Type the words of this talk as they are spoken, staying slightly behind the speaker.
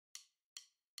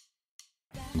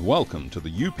Welcome to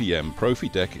the UPM ProFi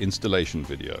Deck installation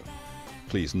video.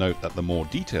 Please note that the more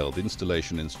detailed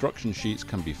installation instruction sheets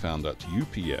can be found at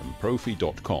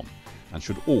upmprofi.com and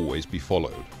should always be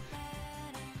followed.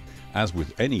 As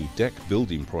with any deck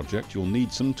building project, you'll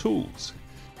need some tools.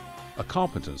 A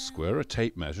carpenter's square, a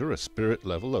tape measure, a spirit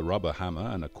level, a rubber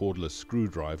hammer and a cordless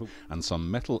screwdriver, and some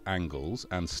metal angles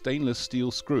and stainless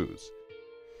steel screws.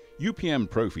 UPM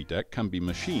ProFi Deck can be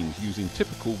machined using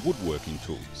typical woodworking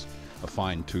tools. A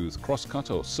fine-tooth crosscut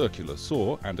or circular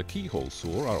saw and a keyhole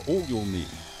saw are all you'll need.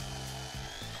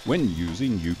 When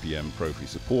using UPM ProFi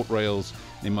support rails,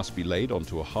 they must be laid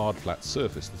onto a hard flat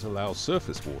surface that allows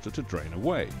surface water to drain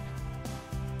away.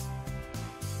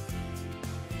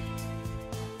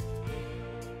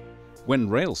 When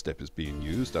rail step is being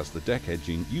used as the deck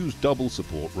edging, use double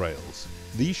support rails.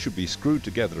 These should be screwed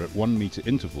together at 1 meter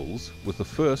intervals, with the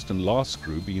first and last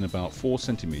screw being about 4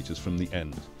 centimeters from the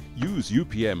end. Use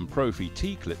UPM ProFi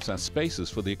T-clips as spacers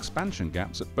for the expansion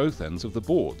gaps at both ends of the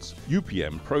boards.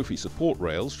 UPM ProFi support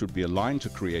rails should be aligned to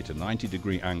create a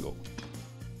 90-degree angle.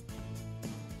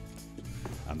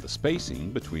 And the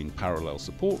spacing between parallel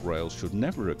support rails should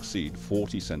never exceed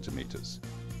 40 centimeters.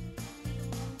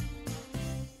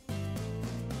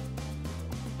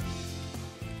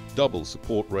 Double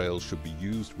support rails should be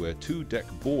used where 2 deck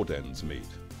board ends meet.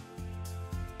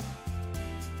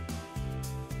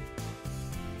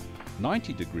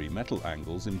 90-degree metal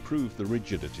angles improve the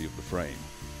rigidity of the frame.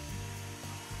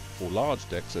 For large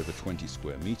decks over 20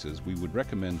 square meters, we would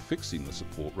recommend fixing the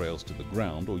support rails to the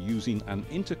ground or using an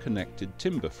interconnected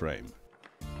timber frame.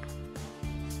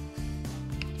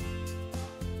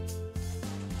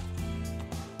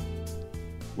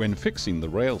 When fixing the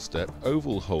rail step,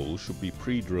 oval holes should be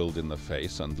pre-drilled in the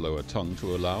face and lower tongue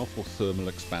to allow for thermal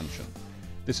expansion.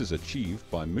 This is achieved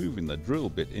by moving the drill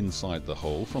bit inside the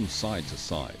hole from side to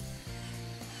side.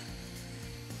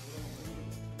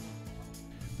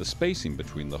 The spacing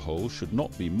between the holes should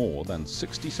not be more than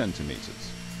 60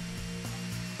 centimeters.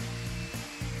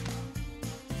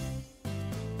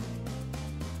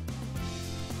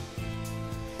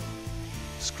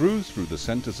 Screw through the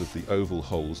centers of the oval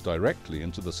holes directly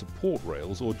into the support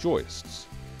rails or joists.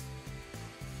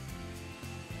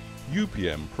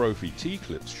 UPM ProFi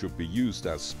T-clips should be used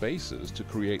as spacers to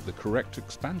create the correct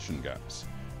expansion gaps.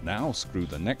 Now screw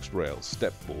the next rail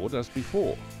step board as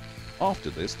before.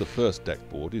 After this, the first deck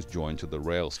board is joined to the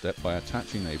rail step by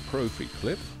attaching a ProFi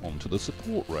clip onto the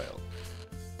support rail.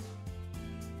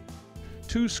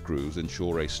 2 screws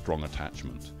ensure a strong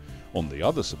attachment. On the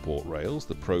other support rails,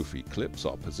 the ProFi clips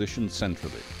are positioned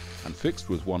centrally and fixed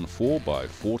with one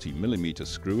 4x40mm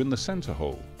screw in the center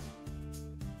hole.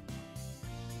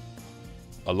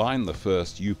 Align the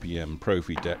first UPM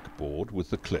ProFi Deck board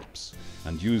with the clips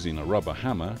and using a rubber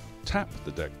hammer, tap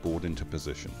the deck board into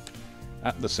position.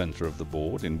 At the center of the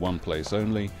board, in one place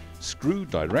only, screw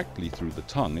directly through the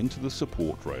tongue into the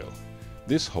support rail.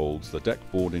 This holds the deck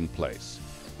board in place,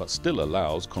 but still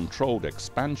allows controlled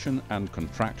expansion and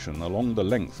contraction along the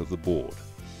length of the board.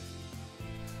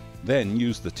 Then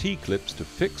use the T-clips to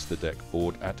fix the deck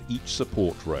board at each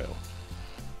support rail.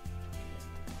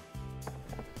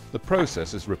 The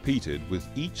process is repeated with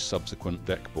each subsequent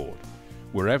deck board.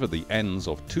 Wherever the ends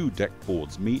of 2 deck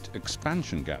boards meet,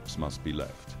 expansion gaps must be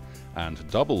left, and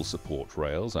double support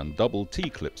rails and double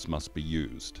T-clips must be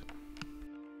used.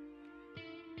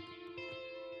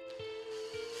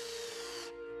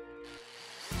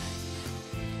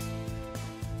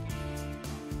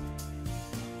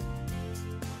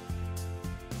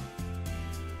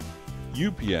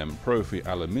 UPM ProFi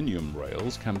aluminium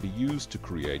rails can be used to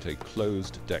create a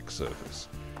closed deck surface.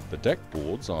 The deck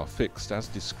boards are fixed as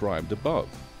described above.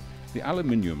 The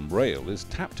aluminium rail is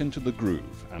tapped into the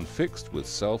groove and fixed with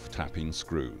self-tapping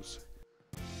screws.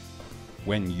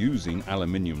 When using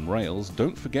aluminium rails,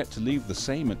 don't forget to leave the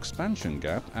same expansion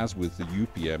gap as with the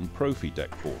UPM ProFi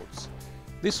Deck boards.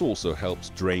 This also helps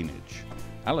drainage.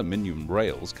 Aluminium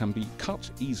rails can be cut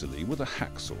easily with a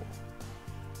hacksaw.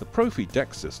 The ProFi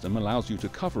Deck system allows you to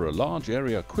cover a large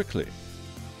area quickly.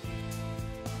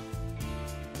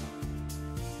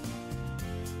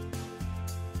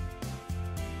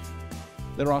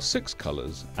 There are 6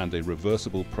 colors and a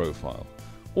reversible profile.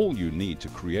 All you need to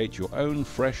create your own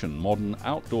fresh and modern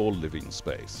outdoor living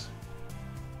space.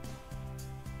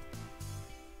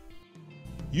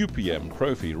 UPM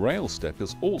ProFi rail step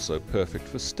is also perfect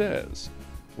for stairs,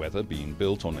 whether being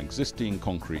built on existing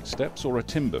concrete steps or a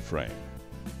timber frame.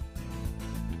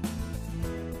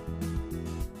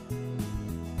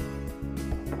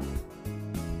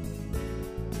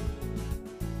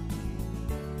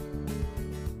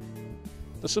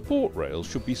 The support rails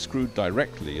should be screwed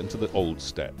directly into the old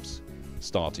steps.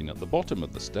 Starting at the bottom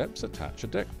of the steps, attach a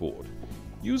deck board.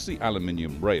 Use the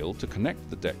aluminium rail to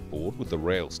connect the deck board with the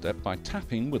rail step by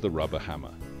tapping with a rubber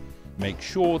hammer. Make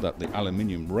sure that the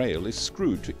aluminium rail is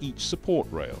screwed to each support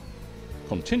rail.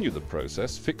 Continue the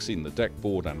process, fixing the deck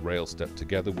board and rail step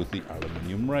together with the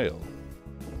aluminium rail.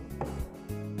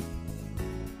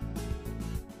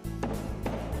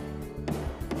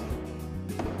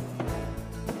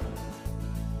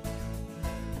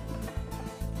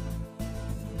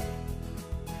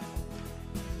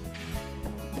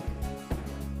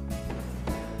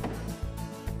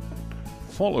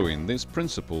 Following this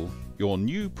principle, your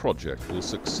new project will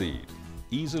succeed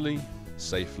easily,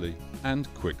 safely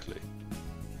and quickly.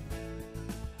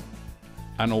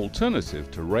 An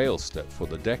alternative to rail step for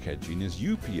the deck edging is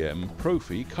UPM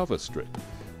ProFi cover strip,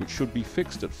 which should be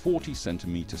fixed at 40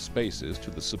 cm spaces to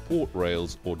the support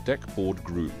rails or deck board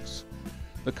grooves.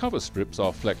 The cover strips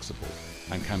are flexible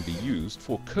and can be used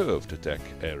for curved deck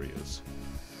areas.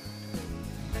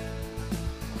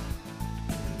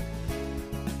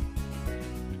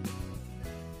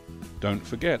 Don't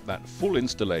forget that full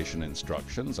installation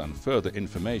instructions and further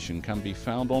information can be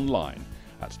found online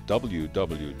at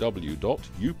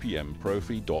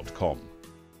www.upmprofi.com.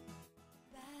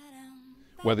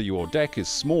 Whether your deck is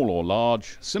small or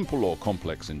large, simple or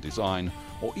complex in design,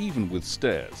 or even with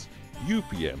stairs,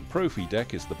 UPM ProFi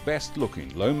Deck is the best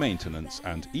looking, low maintenance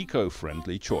and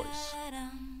eco-friendly choice.